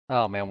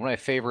Oh man, one of my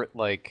favorite it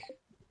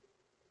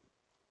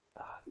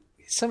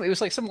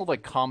was like some old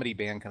like comedy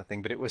band kind of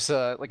thing, but it was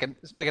like an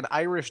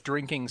Irish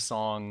drinking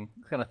song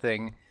kind of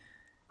thing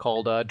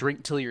called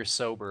 "Drink Till You're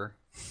Sober."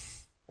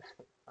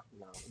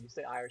 No, you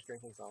say Irish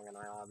drinking song, and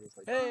I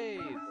obviously don't. Hey,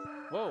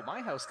 whoa,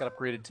 my house got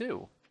upgraded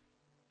too.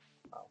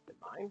 Oh, did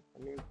mine? I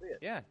didn't even see it.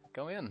 Yeah,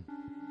 go in.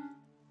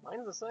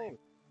 Mine's the same.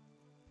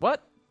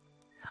 What?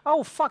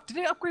 Oh fuck! Did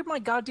they upgrade my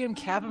goddamn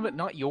cabin but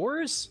not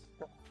yours?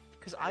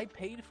 Because I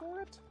paid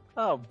for it?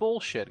 Oh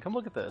bullshit! Come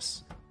look at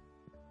this.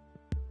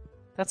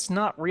 That's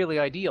not really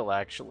ideal,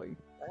 actually.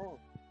 Dang.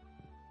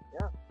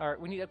 Yeah, All right,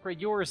 we need to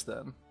upgrade yours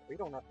then. we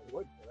don't have to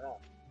wood for that.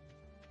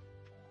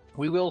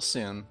 We will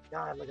soon.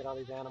 God, look at all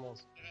these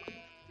animals.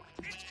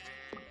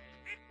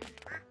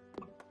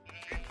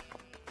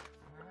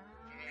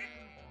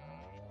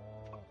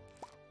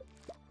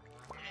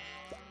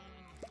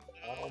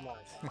 Oh my god,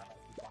 you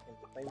fucking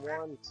the same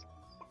ones.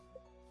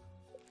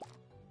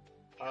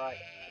 Alright,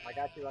 I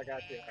got you, I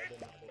got you. I did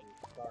not hit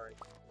you. Sorry.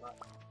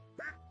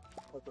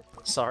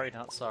 Not... Sorry,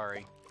 not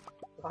sorry.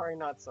 Sorry,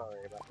 not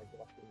sorry about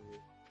neglecting you.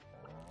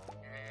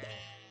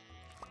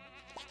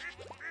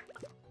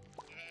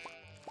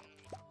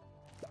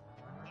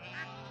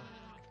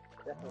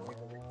 Definitely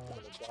need to reach some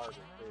of the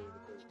garden too,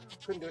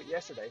 because couldn't do it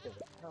yesterday because of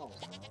the hell.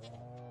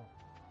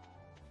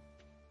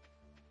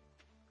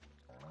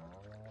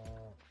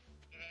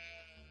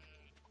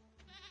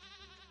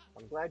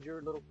 I'm glad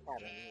your little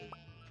cabin is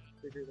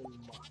bigger than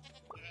mine.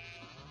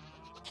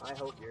 I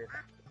hope you're...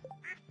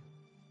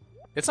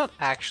 It's not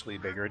actually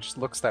bigger, it just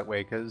looks that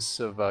way because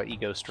of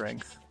ego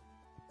strength.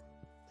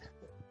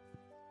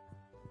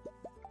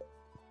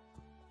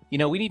 You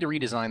know, we need to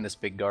redesign this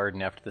big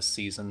garden after this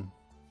season.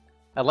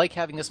 I like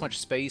having this much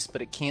space,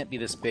 but it can't be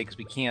this big because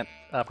we can't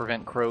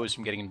prevent crows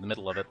from getting into the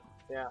middle of it.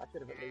 Yeah, I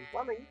should have at least...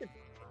 Well, I mean, you could...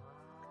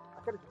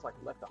 I could have just, like,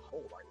 left a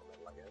hole right in the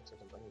middle, I guess, or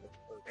something.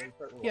 Or in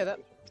certain Yeah,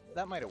 locations.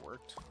 that might have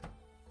worked.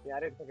 Yeah, I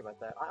didn't think about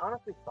that. I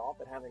honestly thought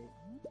that having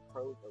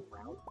crows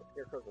around,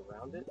 scarecrows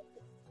around it,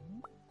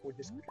 would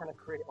just kind of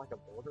create like a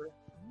border.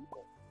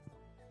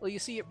 Well, you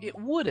see, it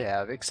would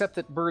have, except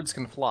that birds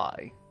can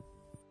fly.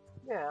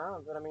 Yeah,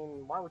 but I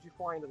mean, why would you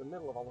fly into the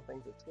middle of all the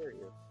things that scare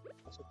you?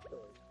 That's what's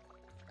silly.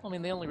 I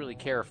mean, they only really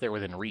care if they're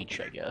within reach,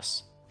 I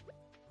guess.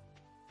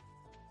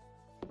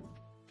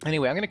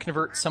 Anyway, I'm going to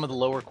convert some of the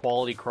lower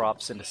quality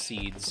crops into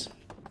seeds.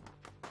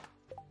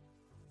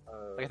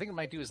 Like, I think what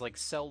I might do is like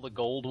sell the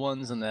gold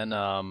ones and then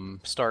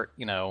start,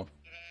 you know,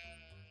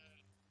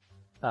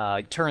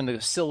 turn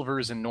the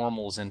silvers and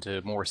normals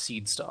into more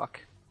seed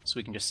stock, so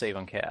we can just save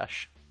on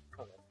cash.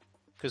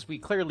 Because we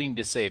clearly need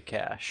to save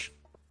cash.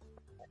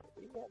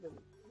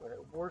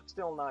 We're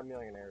still not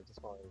millionaires as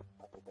far as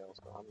I can tell,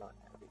 so I'm not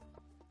happy.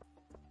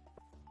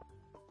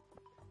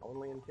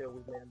 Only until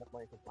we made enough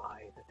money to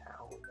buy the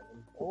town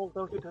and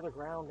bulldoze it to the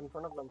ground in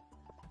front of them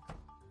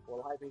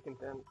will I be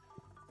content.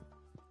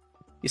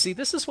 You see,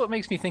 this is what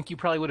makes me think you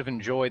probably would have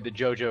enjoyed the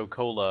JoJo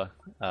Cola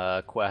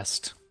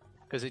quest.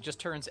 Because it just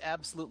turns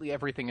absolutely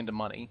everything into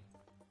money.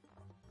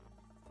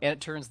 And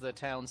it turns the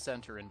town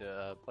center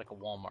into, like, a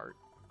Walmart.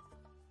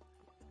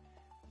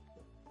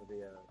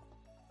 The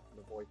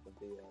voice of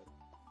the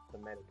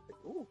medic.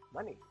 Ooh,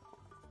 money!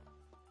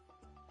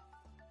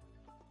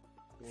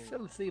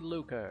 Filthy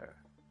lucre.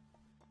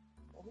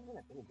 Oh, we don't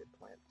have any good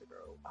plants to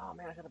grow. Oh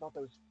man, I heard about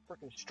those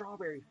freaking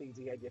strawberry seeds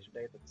he had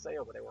yesterday at the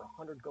sale, but they were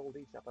 100 gold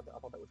each. I thought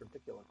that was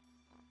ridiculous.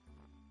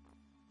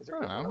 Is there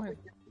I don't know.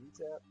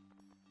 seeds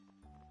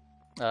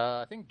at?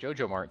 I think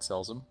JoJo Mart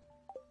sells them.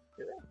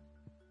 Do they?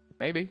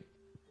 Maybe. Do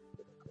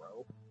they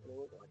grow?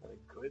 Like, are they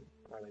good?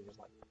 Or are they just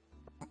like...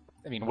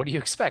 I mean, what do you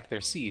expect?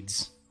 They're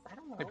seeds. I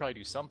don't know. They probably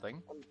do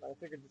something. I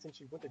figured since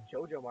you went to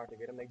JoJo Mart to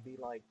get them, they'd be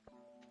like...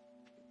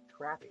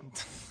 crappy.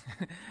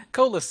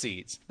 Cola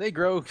seeds. They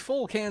grow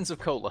full cans of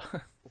cola.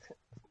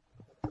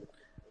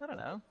 I don't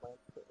know.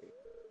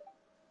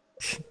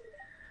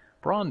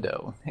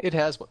 Brondo. It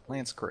has what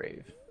plants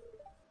crave.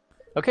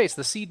 Okay, so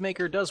the seed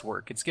maker does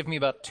work. It's giving me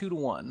about 2 to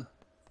 1.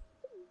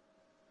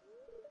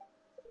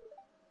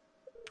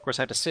 Of course,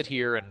 I have to sit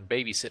here and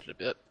babysit it a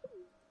bit.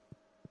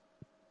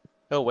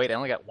 Oh, wait, I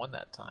only got 1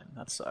 that time.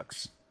 That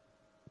sucks.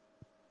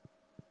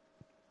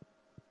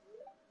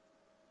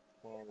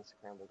 And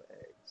scrambled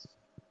eggs.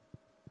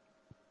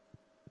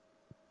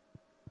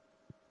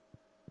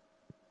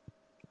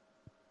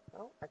 I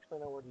don't actually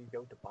know where do you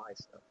go to buy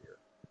stuff here.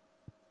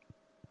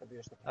 Maybe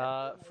just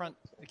the Front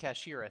the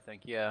cashier, I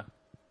think, yeah.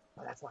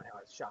 Oh, that's not how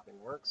his shopping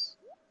works.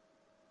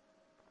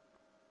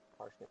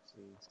 Parsnip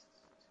seeds.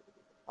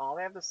 Oh,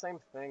 they have the same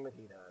thing that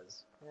he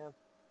does. Yeah.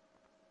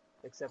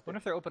 Except I wonder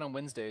if they're open on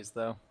Wednesdays,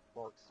 though.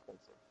 More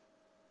expensive.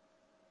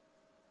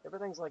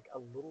 Everything's like a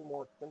little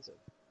more expensive.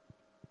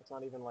 It's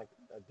not even like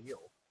a deal.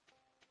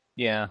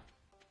 Yeah.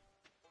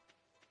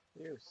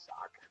 You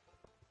suck.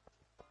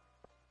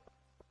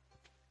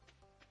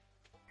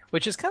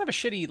 Which is kind of a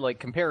shitty like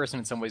comparison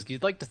in some ways.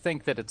 You'd like to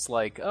think that it's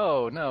like,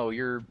 oh no,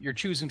 you're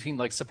choosing between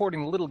like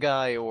supporting the little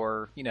guy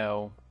or, you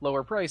know,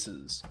 lower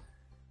prices.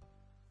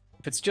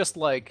 If it's just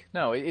like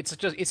no, it's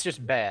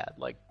just bad.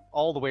 Like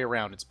all the way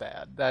around it's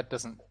bad. That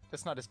doesn't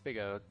That's not as big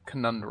a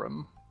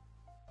conundrum.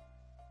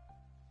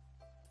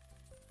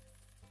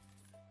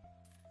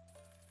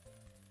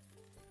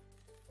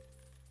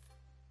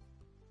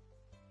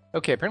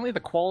 Okay, apparently the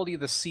quality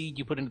of the seed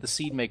you put into the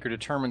seed maker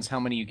determines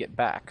how many you get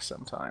back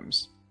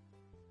sometimes.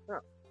 Huh.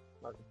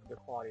 Like the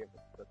quality of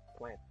the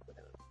plant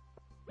within it.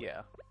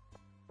 Yeah.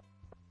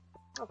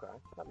 Okay,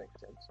 that makes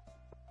sense.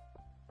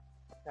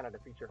 Kind of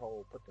defeats your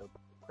whole put the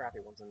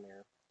crappy ones in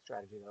there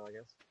strategy, though, I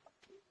guess.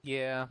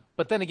 Yeah,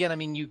 but then again, I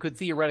mean, you could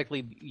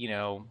theoretically,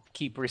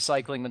 keep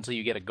recycling until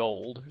you get a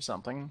gold or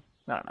something.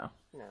 I don't know.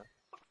 Yeah.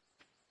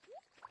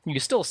 You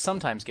still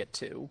sometimes get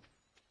two.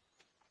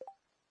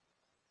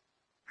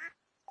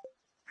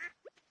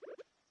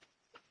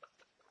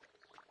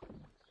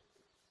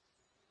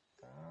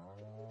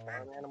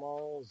 Farm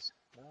animals.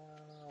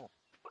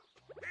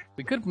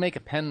 We could make a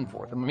pen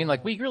for them. I mean,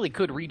 like, we really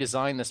could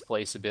redesign this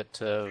place a bit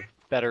to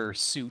better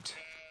suit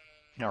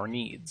our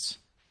needs.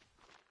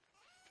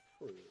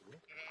 True.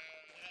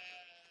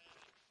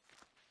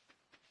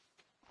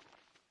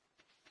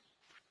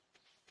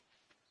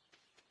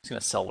 Just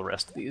gonna sell the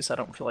rest of these. I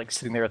don't feel like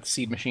sitting there at the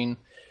seed machine.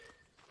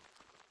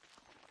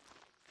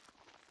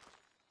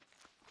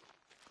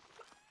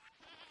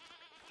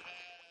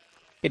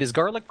 Hey, does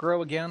garlic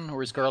grow again,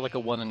 or is garlic a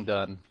one and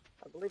done?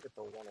 I believe it's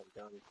a one and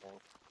done thing.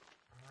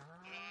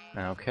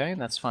 Okay,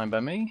 that's fine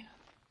by me.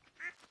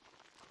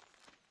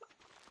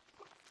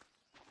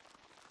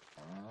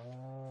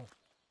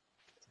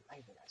 It's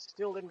amazing. I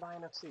still didn't buy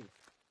enough seed.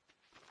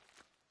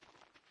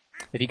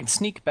 If you can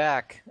sneak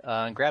back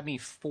and grab me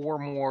 4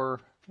 more...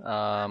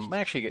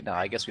 actually, no,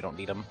 I guess we don't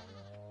need them.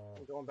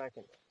 I'm going back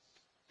in.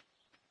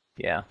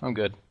 Yeah, I'm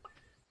good.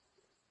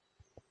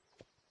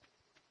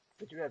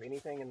 Did you have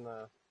anything in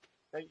the...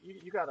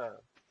 You got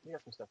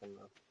some stuff in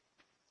the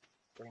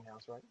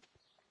greenhouse, right?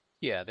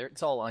 Yeah,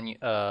 it's all on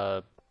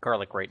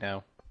garlic right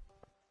now.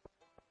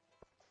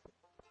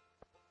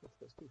 It's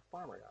those two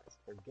farmer guys.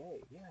 They're gay.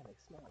 Yeah, they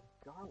smell like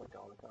garlic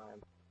all the time.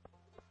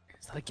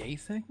 Is that a gay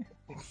thing?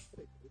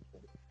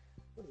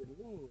 What does it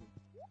mean?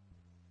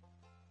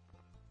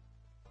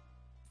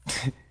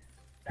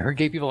 I heard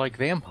gay people like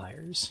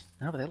vampires.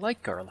 No, but they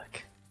like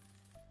garlic.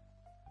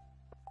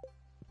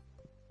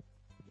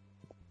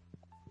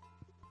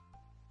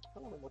 I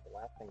don't remember what the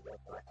last thing was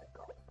that I had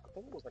garlic. I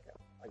think it was like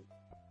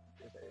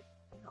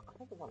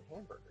I think it was on a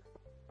hamburger.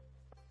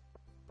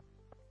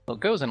 Well,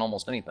 it goes in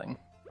almost anything.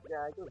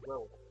 Yeah, it goes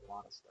well with a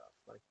lot of stuff.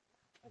 Like,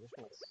 I just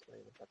want to say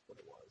that that's what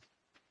it was.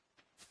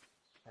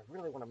 I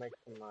really want to make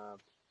some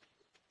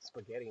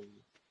spaghetti and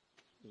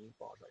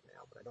meatballs right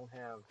now, but I don't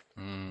have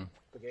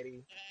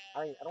spaghetti.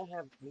 I don't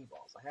have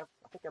meatballs. I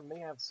think I may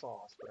have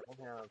sauce, but I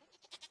don't have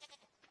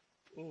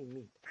any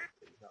meat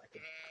actually, that I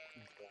could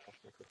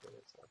cook with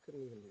it, so I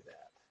couldn't even do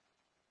that.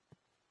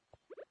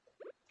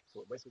 So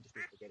it basically just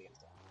needs spaghetti and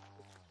stuff.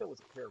 Which still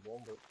isn't terrible,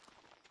 but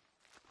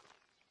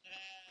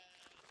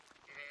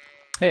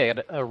Hey, I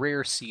got a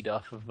rare seed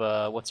off of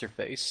what's her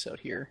face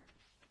out here.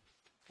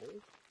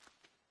 maybe?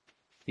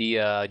 The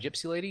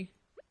gypsy lady.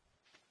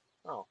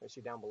 Oh, is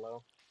she down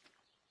below?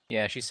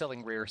 Yeah, she's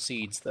selling rare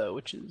seeds though,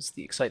 which is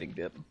the exciting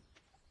bit.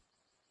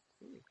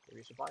 Maybe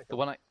you should buy The some.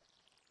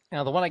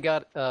 one I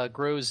got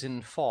grows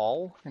in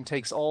fall and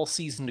takes all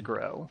season to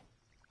grow.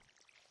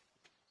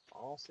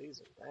 All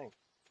season, dang.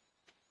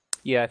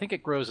 Yeah, I think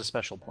it grows a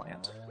special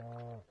plant.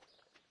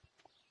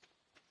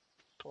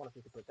 I wonder if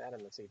you could put that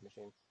in the seed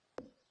machine.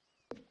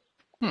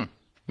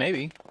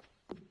 Maybe.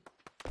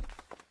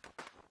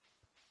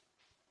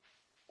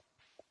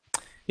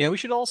 Yeah, we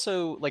should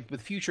also, like,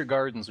 with future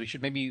gardens, we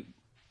should maybe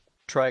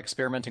try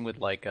experimenting with,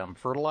 like,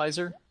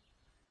 fertilizer.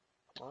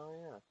 Oh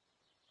yeah.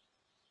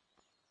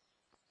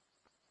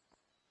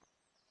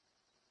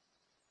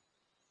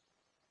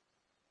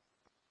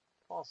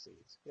 Fall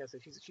seeds. Yeah, so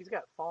she's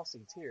got fall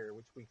seeds here,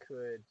 which we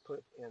could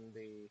put in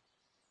the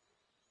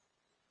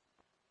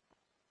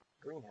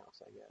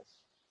greenhouse, I guess.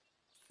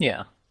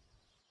 Yeah.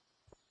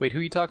 Wait, who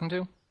are you talking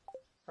to?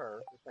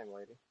 Her, the same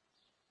lady.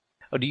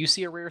 Oh, do you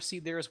see a rare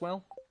seed there as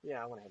well?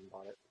 Yeah, I went ahead and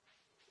bought it.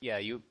 Yeah,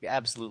 you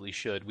absolutely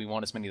should. We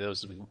want as many of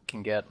those as we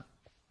can get.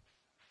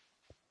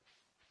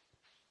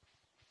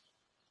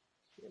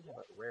 She didn't have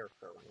a rare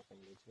fur or anything,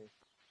 did she?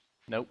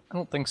 Nope, I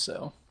don't think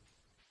so.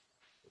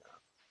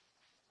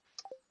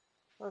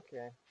 No.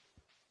 Okay.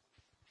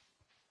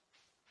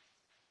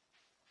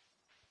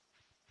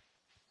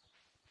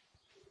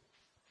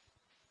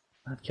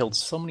 I've killed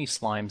so many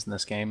slimes in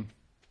this game.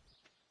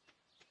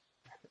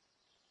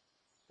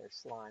 Their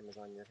slime is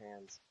on your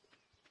hands.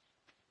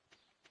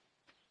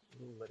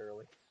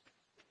 Literally.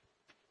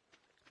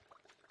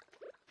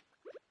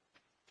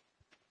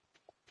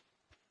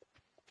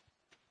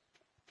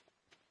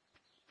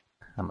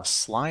 I'm a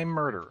slime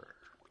murderer.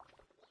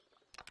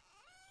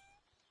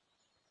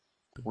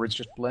 The words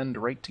just blend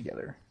right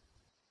together.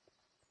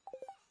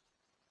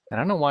 And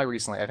I don't know why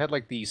recently. I've had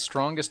like the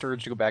strongest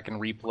urge to go back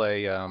and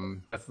replay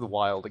Breath of the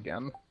Wild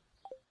again.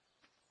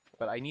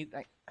 But I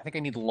think I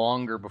need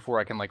longer before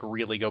I can like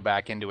really go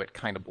back into it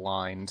kind of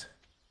blind.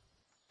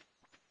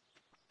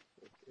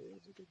 It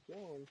is a good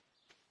game.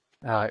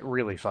 It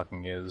really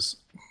fucking is.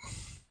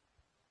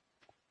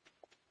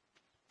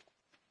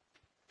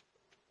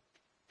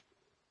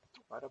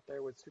 Right up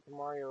there with Super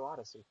Mario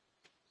Odyssey.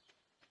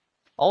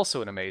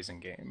 Also an amazing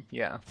game,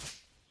 yeah.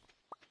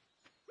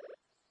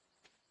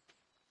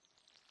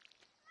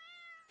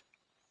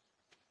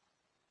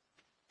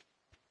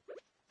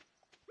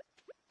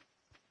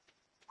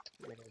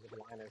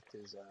 Linus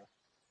is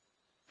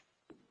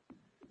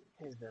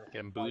the Get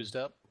him like boozed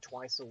up.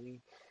 twice a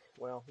week.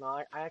 Well, no,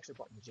 I actually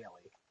bought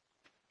jelly.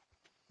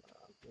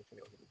 I'm gonna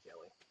go get the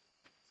jelly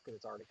because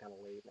it's already kind of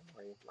late and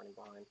I'm running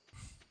behind.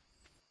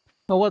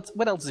 Well,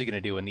 what else is he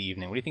gonna do in the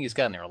evening? What do you think he's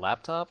got in there? A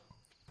laptop?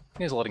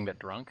 He's letting him get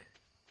drunk.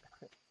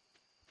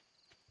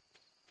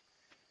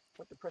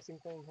 What depressing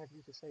thing have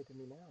you to say to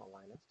me now,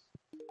 Linus?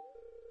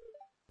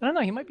 I don't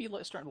know. He might be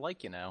starting to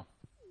like you now.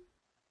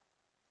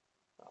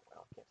 Oh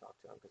well, I can't talk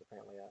to him because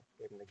apparently I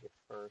gave him the gift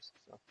first.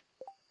 So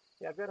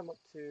yeah, I've got him up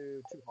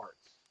to 2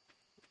 hearts.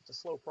 It's a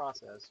slow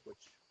process,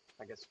 which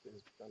I guess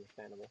is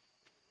understandable.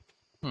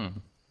 Hmm.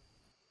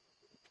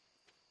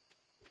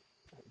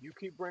 You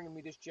keep bringing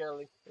me this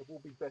jelly, and we'll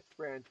be best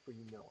friends for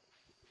you know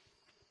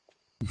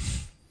it.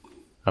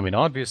 I mean,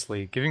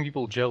 obviously, giving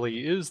people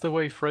jelly is the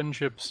way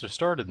friendships are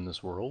started in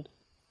this world.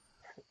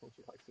 Would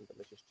you like some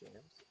delicious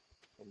jams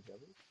and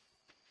jelly?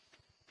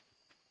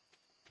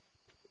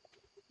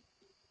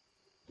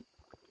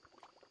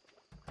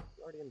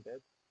 You already in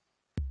bed?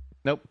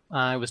 Nope,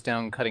 I was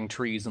down cutting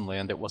trees in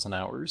land that wasn't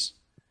ours.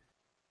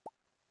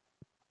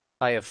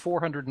 I have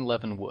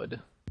 411 wood.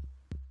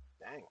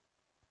 Dang.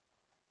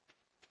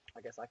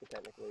 I guess I could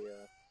technically,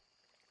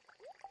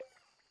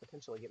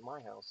 potentially get my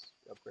house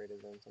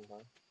upgraded then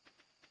sometime.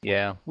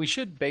 Yeah, we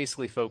should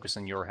basically focus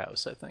on your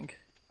house, I think.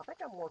 I think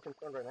I'm more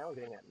concerned right now with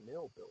getting that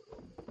mill built.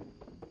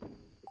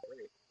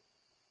 Great.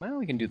 Well,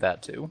 we can do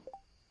that too.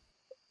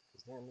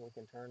 Because then we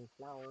can turn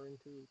flour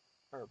into,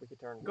 or we could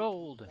turn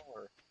Gold.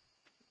 Flour.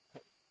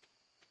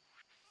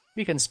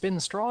 We can spin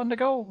straw into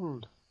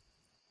gold.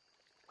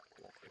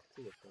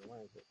 Where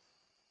is it?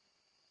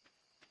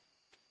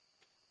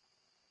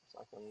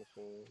 Recycling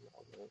machine.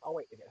 Oh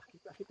wait, I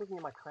keep looking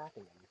at my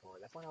crafting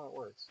inventory. That's not how it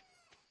works.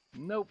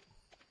 Nope.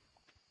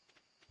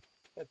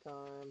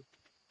 Bedtime.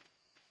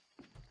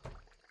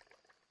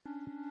 I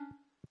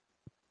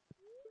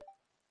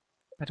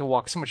have to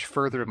walk so much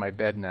further to my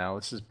bed now.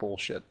 This is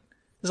bullshit.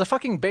 There's a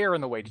fucking bear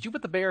in the way. Did you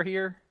put the bear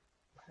here?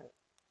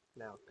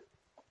 No.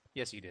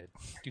 Yes, you did.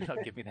 Do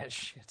not give me that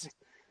shit.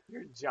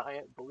 Your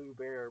giant blue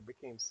bear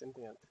became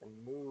sentient and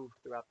moved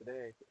throughout the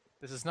day.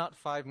 This is not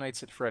Five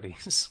Nights at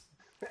Freddy's.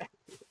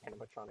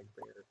 Animatronic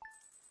bear.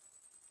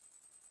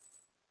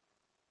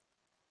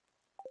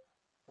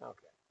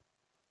 Okay.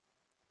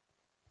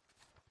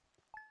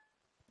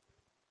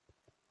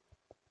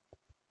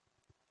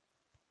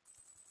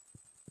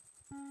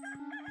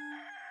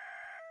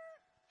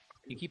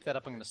 You keep that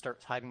up, I'm going to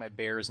start hiding my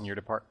bears in your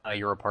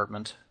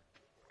apartment.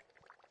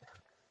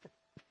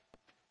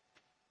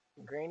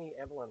 Granny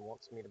Evelyn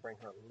wants me to bring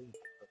her a leek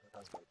for her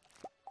husband.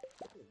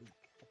 What's a leek?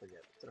 I forget.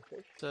 Is it a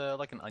fish? It's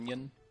like an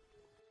onion.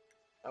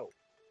 Oh.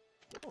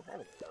 I don't have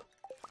any though.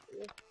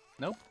 Yeah.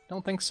 Nope,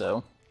 don't think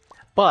so.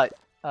 But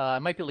I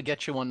might be able to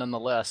get you one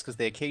nonetheless, because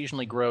they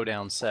occasionally grow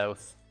down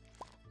south.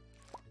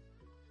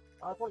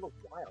 Oh, it's one of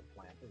those wild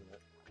plants, isn't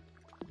it?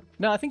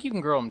 No, I think you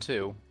can grow them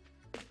too.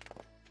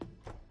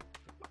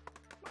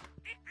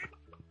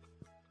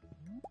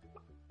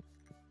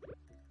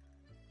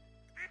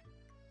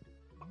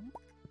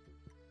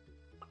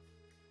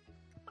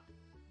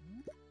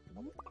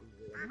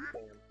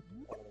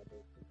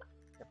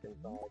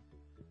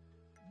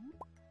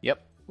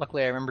 Yep.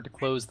 Luckily, I remembered to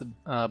close the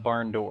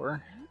barn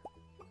door.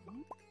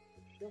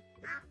 We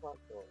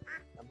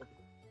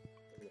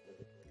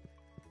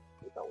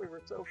thought we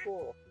were so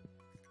cool.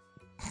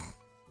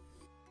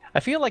 I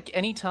feel like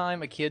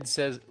anytime a kid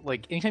says,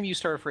 like, anytime you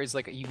start a phrase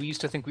like, we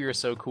used to think we were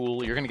so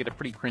cool, you're going to get a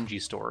pretty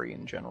cringy story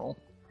in general.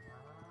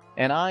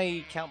 And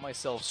I count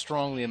myself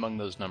strongly among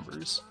those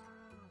numbers.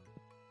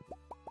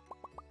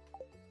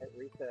 At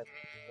recess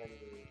in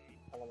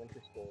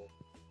elementary school,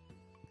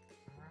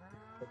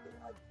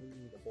 I'd see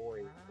the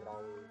boys would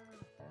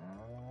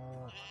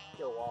always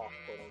show off,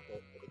 quote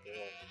unquote, to the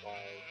girls by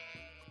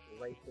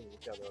racing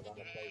each other around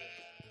the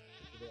playground.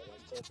 We did it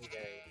like every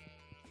day.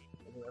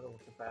 And whoever was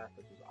the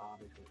fastest was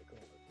obviously the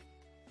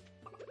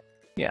coolest.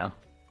 Yeah.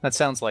 That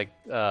sounds like,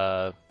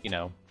 you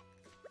know,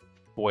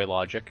 boy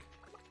logic.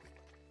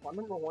 I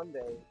remember one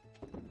day,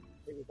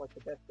 it was like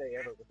the best day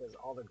ever because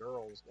all the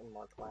girls in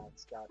my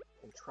class got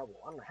in trouble.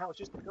 I don't know how it's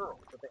just the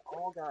girls, but they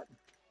all got,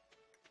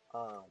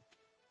 I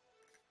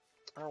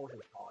don't know what they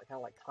call it, kind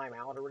of like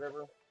timeout or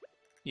whatever.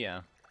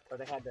 Yeah. Or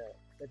they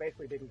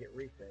basically didn't get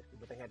recess,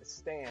 but they had to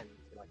stand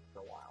like for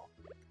a while,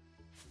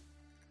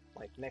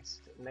 like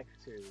next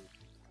to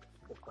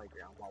the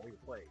playground while we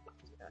played.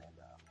 And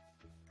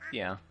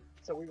Yeah.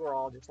 so we were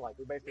all just like,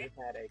 we basically just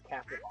had a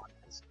captive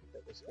audience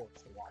that was forced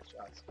to watch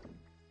us.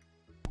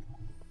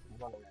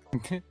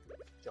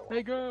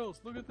 Hey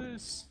girls, look at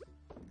this!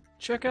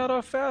 Check out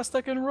how fast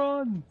I can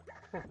run!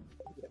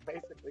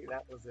 Basically,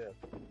 that was it.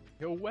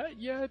 You wet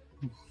yet?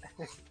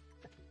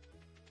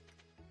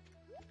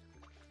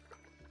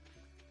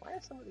 Why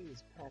are some of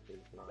these patches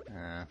not?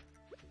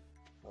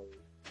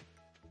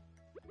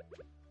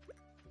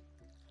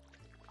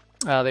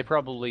 They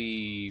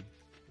probably...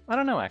 I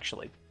don't know,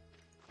 actually.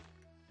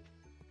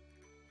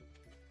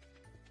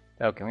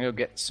 Okay, I'm gonna go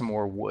get some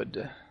more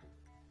wood.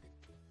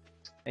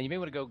 And you may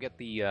want to go get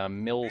the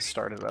mill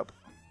started up.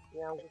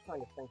 Yeah, I was just trying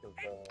to think of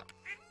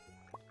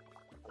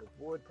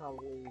wood,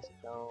 probably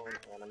stone,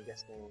 and I'm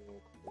guessing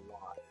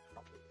rock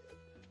probably.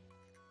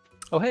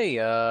 Oh hey,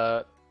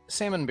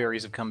 salmon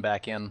berries have come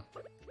back in.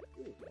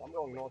 Ooh, I'm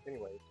going north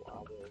anyway, so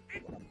I'll go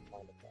find a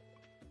couple.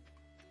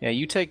 Yeah,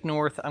 you take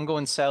north. I'm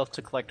going south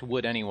to collect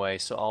wood anyway,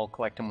 so I'll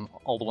collect them,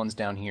 all the ones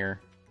down here.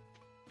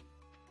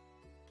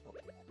 Okay,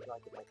 I'd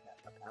like it like that.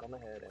 A pat on the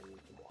head and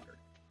some water.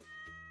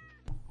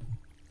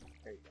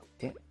 There you go.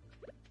 Damn.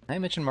 I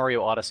mentioned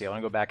Mario Odyssey. I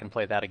want to go back and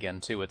play that again,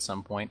 too, at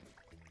some point.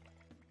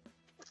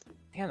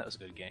 Damn, that was a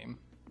good game.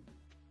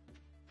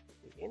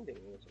 The ending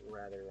was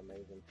rather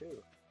amazing,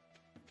 too.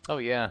 Oh,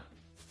 yeah.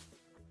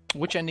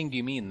 Which ending do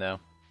you mean, though?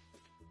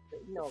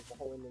 You know, the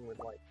whole ending with,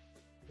 like,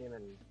 him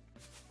and...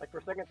 Like, for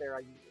a second there,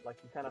 you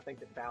kind of think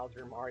that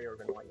Bowser and Mario are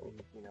going to, like,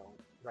 be, you know,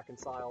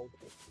 reconciled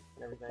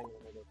and everything,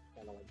 and they're going to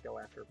kind of, like, go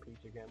after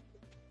Peach again.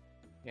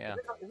 Yeah.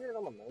 Is it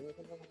on the moon or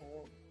something?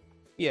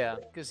 Yeah,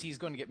 because he's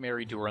going to get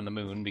married to her on the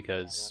moon,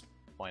 because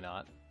why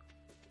not?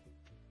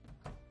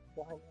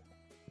 Why not?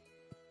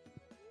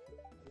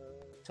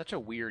 Such a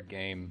weird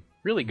game.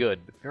 Really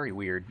good, but very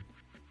weird.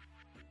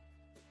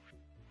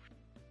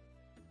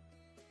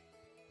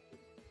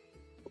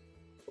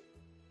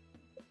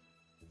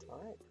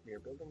 Alright, we are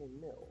building a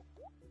mill.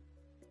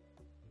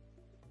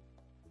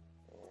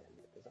 And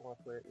it doesn't want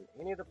to put it in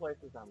any of the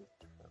places I'm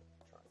trying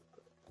to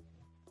put it.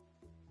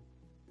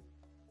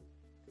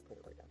 Could put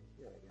it right down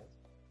here, I guess.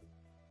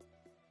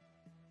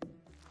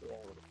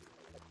 Yeah,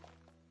 that's fine.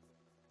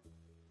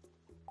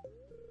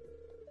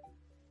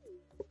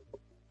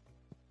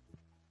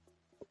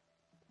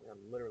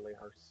 Literally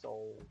her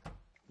sole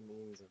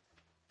means of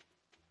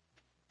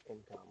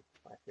income,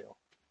 I feel.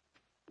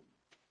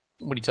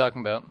 What are you talking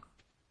about?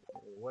 I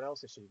mean, what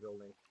else is she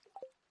building?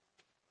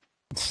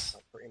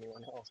 Not for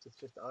anyone else, it's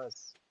just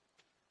us.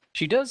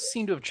 She does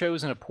seem to have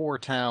chosen a poor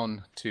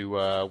town to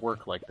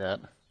work like that.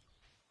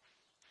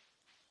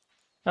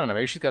 I don't know,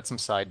 maybe she's got some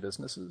side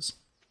businesses.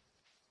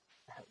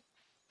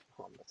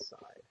 On the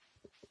side.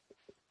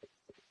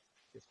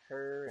 Just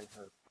her and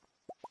her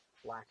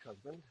black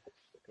husband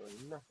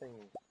doing nothing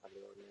out of the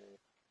ordinary.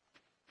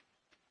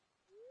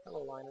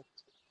 Hello, Linus.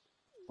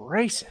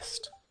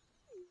 Racist.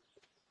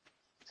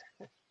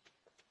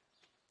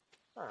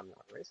 I'm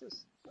not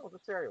racist. That was a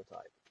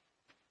stereotype.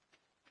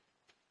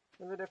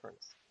 There's a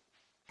difference.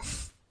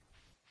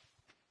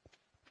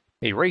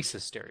 A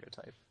racist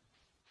stereotype.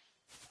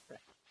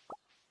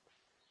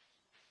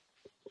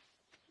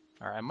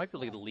 Alright, I might be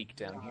able to get a leak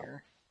down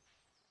here.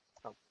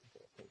 Oh,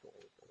 okay, I think we'll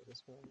go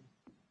this one.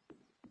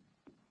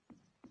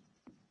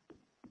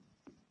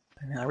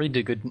 I mean, I really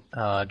did a good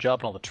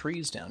job on all the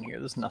trees down here.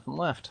 There's nothing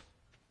left.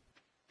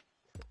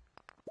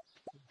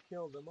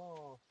 Kill them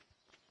all.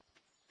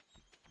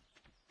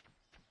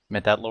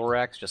 Met that lower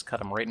axe, just cut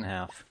them right in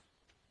half.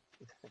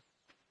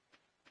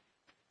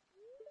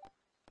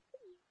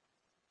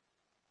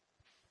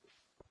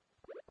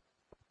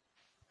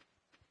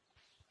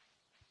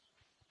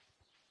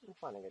 I'm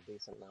finding a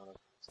decent amount of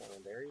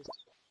salmon berries.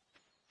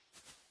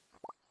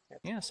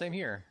 Yeah, same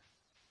here.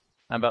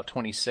 I'm about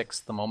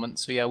 26 at the moment,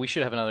 so yeah, we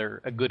should have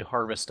a good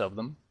harvest of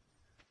them.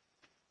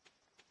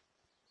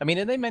 I mean,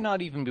 and they may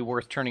not even be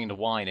worth turning into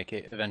wine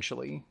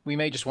eventually. We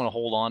may just want to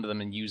hold on to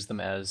them and use them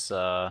as,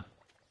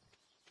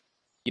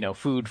 you know,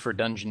 food for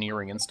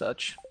dungeoneering and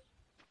such.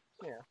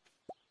 Yeah.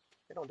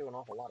 They don't do an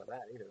awful lot of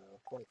that either,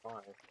 though.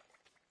 25.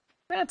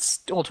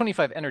 That's, well,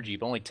 25 energy,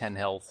 but only 10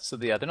 health, so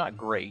yeah, they're not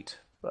great,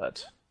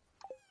 but...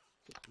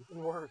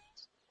 Even worse.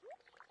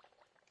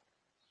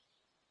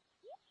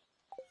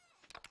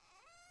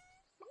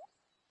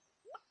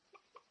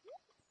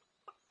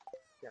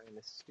 Carrying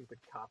this stupid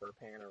copper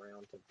pan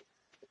around to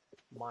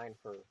mine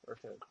for, or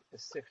to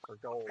sift for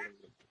gold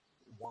and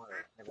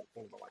water. I haven't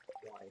seen it like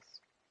twice.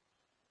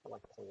 I feel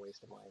like it's a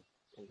waste of my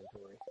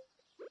inventory.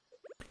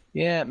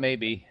 Yeah,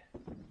 maybe.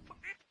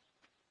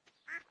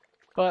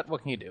 But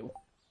what can you do?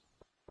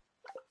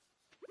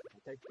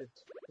 I take this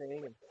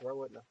thing and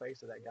throw it in the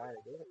face of that guy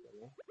that gave it to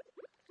me.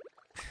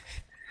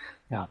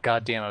 Oh,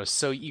 goddamn, I was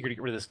so eager to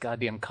get rid of this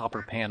goddamn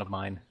copper pan of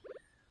mine.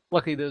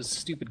 Luckily, those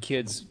stupid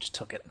kids just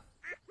took it.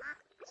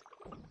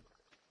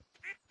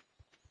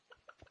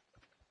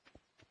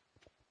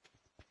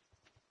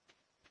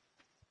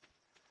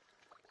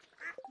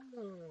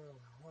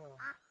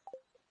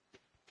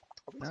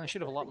 I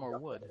should have a lot more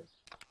wood.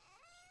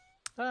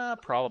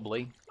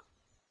 Probably.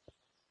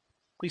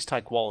 At least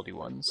high quality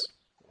ones.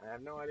 I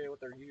have no idea what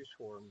they're used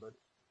for, but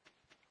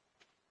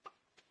if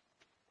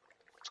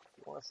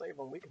you want to save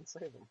them, we can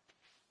save them.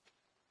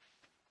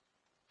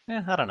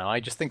 I don't know. I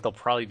just think they'll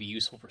probably be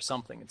useful for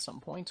something at some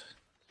point.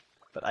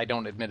 but I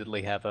don't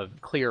admittedly have a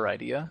clear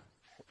idea.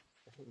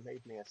 He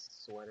made me a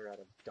sweater out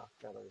of duck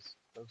feathers.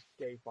 Those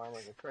gay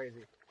farmers are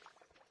crazy.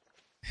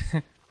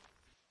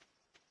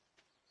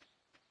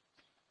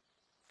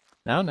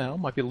 Now,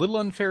 might be a little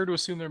unfair to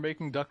assume they're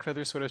making duck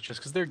feather sweaters just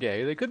because they're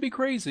gay. They could be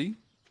crazy.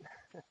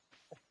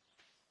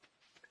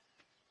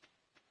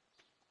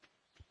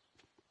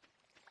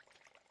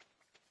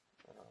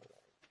 Alright,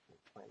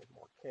 planted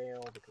more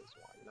kale because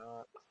why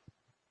not?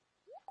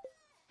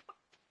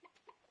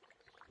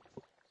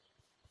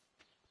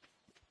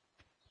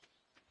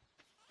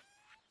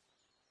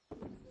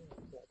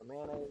 Got the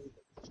mayonnaise,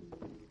 the cheese.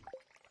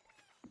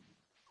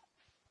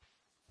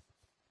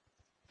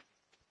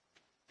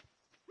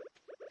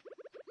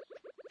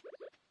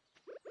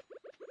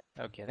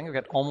 Okay, I think I've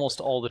got almost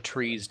all the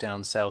trees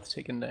down south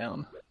taken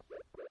down.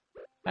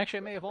 Actually,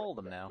 I may have all of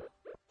them now.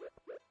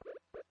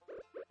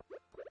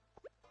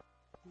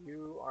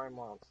 You are a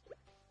monster.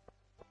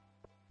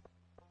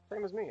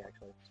 Same as me,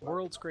 actually.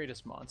 World's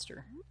greatest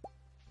monster.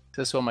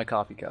 Says so on my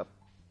coffee cup.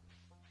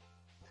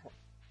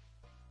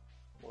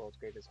 World's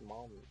greatest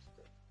monster.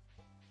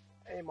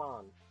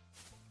 Amon.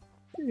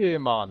 Yeah,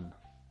 man.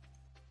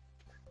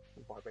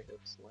 Barbados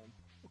Slim.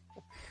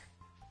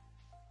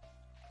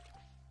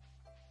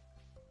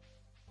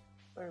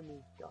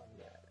 Ermy's done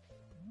that.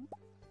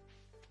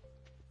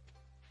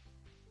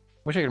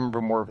 Wish I could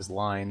remember more of his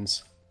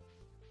lines.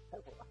 I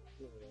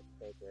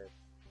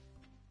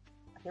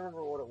can't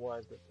remember what it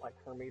was, but like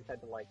Hermes had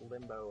to like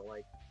limbo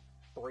like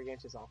 3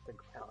 inches off the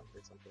ground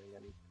or something,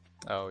 and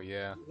Oh,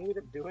 yeah. he ended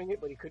up doing it,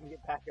 but he couldn't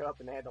get back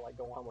up, and they had to like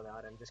go on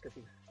without him just because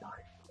he was stuck.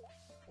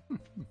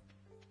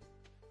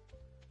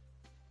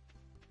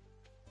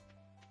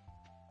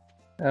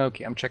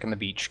 Okay, I'm checking the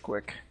beach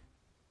quick.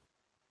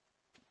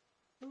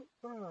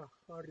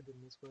 Already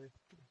been this way.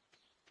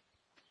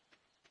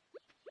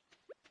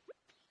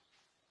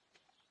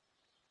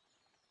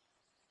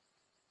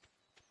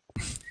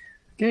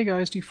 Gay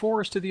guys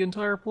deforested the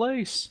entire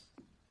place.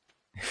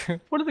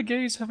 What do the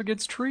gays have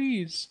against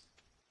trees?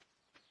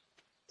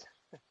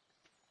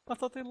 I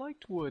thought they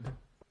liked wood.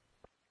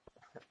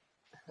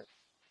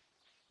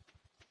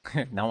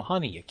 Now,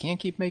 honey, you can't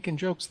keep making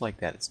jokes like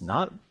that. It's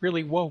not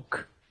really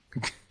woke.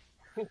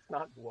 It's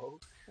not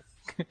woke.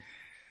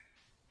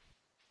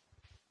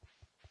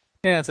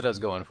 Yeah, that's what I was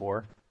going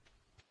for.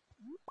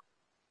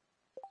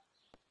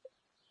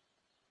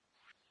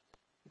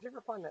 Did you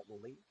ever find that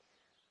leak?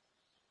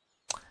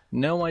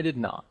 No, I did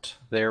not.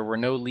 There were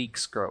no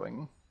leaks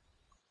growing.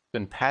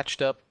 Been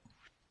patched up,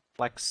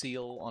 black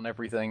seal on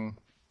everything.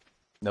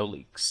 No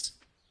leaks.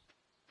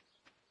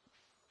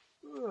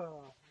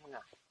 No.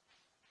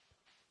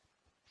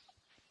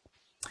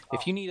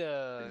 If you need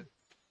a...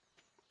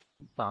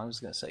 Well, I was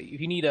going to say, if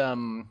you need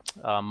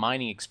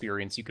mining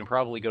experience, you can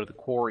probably go to the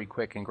quarry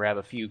quick and grab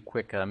a few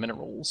quick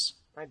minerals.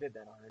 I did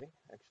that already,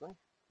 actually.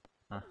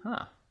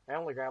 Uh-huh. I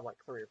only grabbed like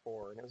 3 or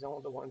 4, and it was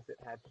only the ones that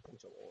had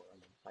potential ore in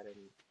them. I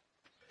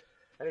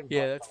didn't.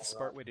 Yeah, that's the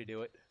smart way to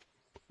do it.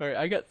 Alright,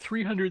 I got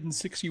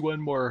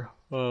 361 more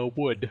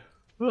wood.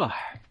 Ugh.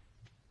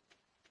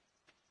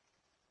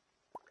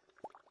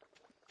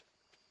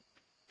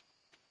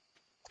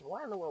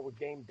 Why in the world would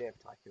Game Dev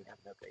Tycoon have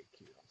an update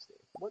queued on Steam?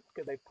 What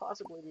could they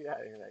possibly be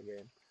adding in that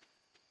game?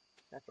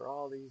 After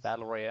all these...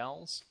 Battle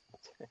Royales?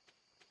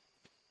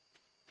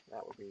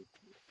 That would be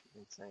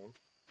insane.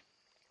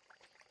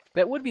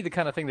 That would be the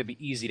kind of thing that'd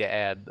be easy to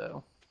add,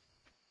 though.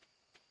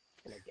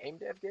 In a Game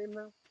Dev game,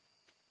 though?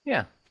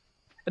 Yeah.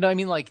 And I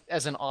mean, like,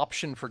 as an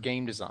option for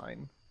game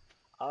design.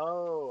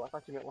 Oh, I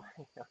thought you meant like...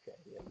 Okay,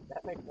 yeah,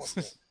 that makes more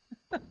sense.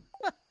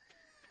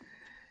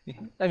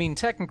 I mean,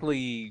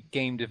 technically,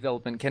 game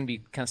development can be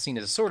kind of seen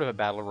as sort of a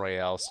battle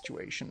royale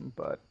situation,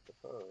 but... I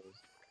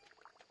suppose.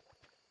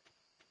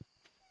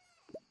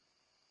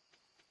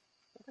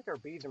 I think our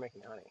bees are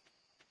making honey.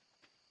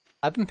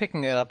 I've been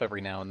picking it up every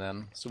now and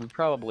then, so we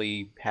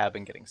probably have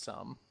been getting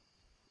some.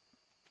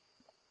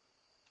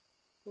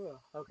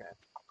 Well, okay.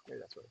 Maybe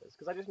that's what it is.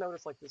 Because I just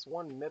noticed, like, this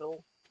one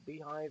middle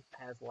beehive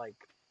has,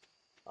 like,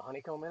 a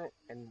honeycomb in it,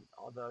 and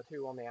all the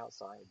 2 on the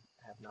outside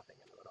have nothing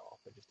in them at all.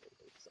 They're just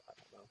empty, so I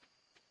don't know.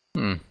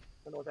 Hmm. I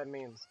don't know what that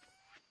means.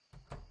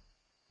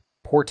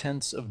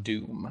 Portents of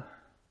Doom.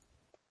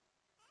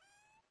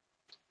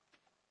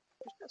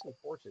 There's got some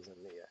torches in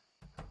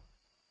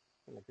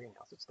the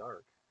greenhouse. It's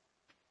dark.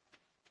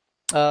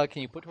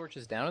 Can you put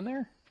torches down in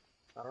there?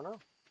 I don't know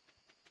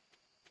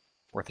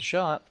Worth a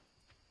shot.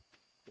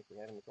 if we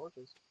had any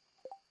torches.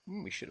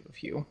 We should have a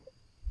few.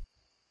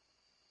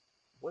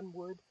 1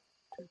 wood,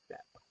 2 sap.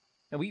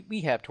 And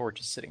we have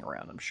torches sitting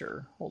around, I'm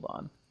sure. Hold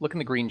on. Look in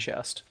the green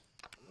chest.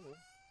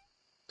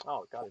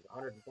 Oh god, there's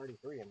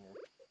 133 in there.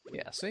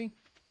 Yeah, see?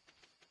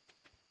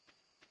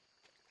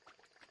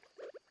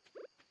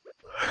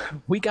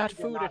 We got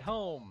food at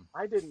home.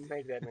 I didn't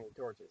make that many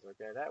torches.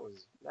 Okay, that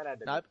had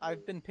to.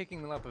 I've been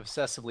picking them up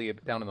obsessively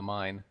down in the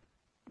mine.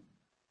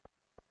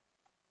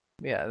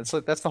 Yeah,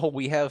 that's the whole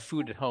 "we have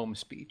food at home"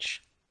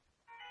 speech.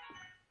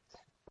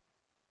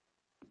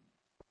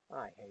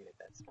 I hated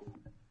that speech.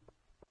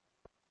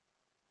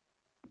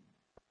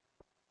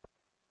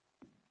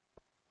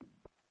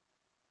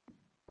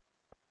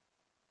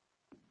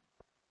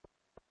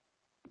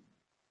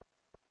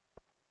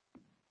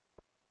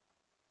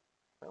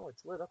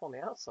 it's lit up on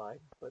the outside,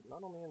 but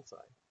not on the inside.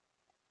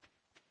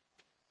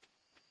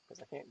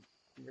 Because I can't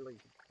really...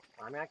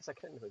 I mean, I guess I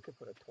technically could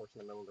put a torch in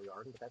the middle of the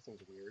garden, but that seems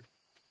weird.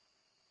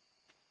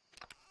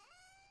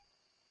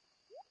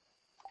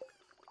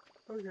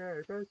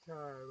 Okay,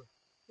 bedtime.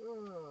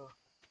 Oh.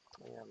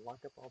 Yeah, lock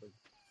up all the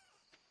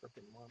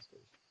frickin'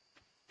 monsters.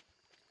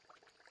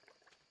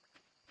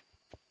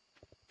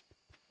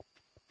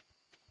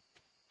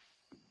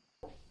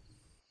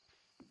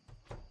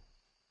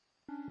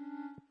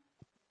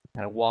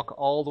 And I walk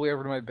all the way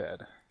over to my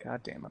bed.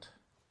 God damn it.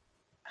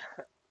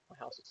 My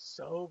house is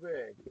so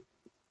big.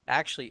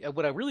 Actually,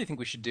 what I really think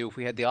we should do if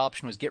we had the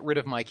option was get rid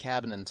of my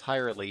cabin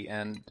entirely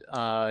and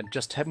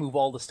just move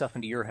all the stuff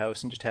into your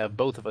house and just have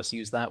both of us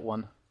use that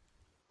one.